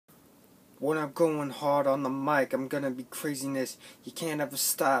When I'm going hard on the mic, I'm gonna be craziness. You can't ever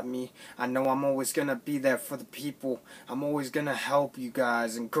stop me. I know I'm always gonna be there for the people. I'm always gonna help you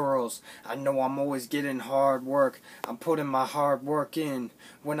guys and girls. I know I'm always getting hard work. I'm putting my hard work in.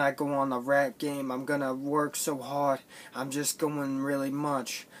 When I go on the rap game, I'm gonna work so hard. I'm just going really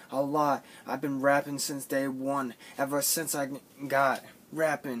much. A lot. I've been rapping since day one. Ever since I got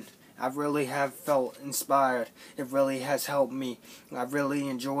rapping, I really have felt inspired. It really has helped me. I really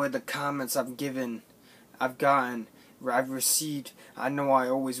enjoyed the comments I've gotten, I've received. I know I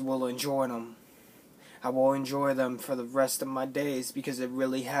always will enjoy them. I will enjoy them for the rest of my days because it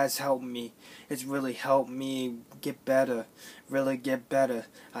really has helped me. It's really helped me get better, really get better.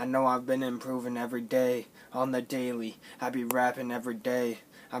 I know I've been improving every day on the daily. I be rapping every day.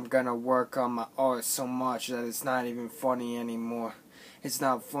 I'm gonna work on my art so much that it's not even funny anymore. It's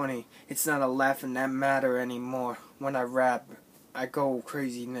not funny. It's not a laughing that matter anymore. When I rap, I go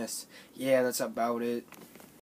craziness. Yeah, that's about it.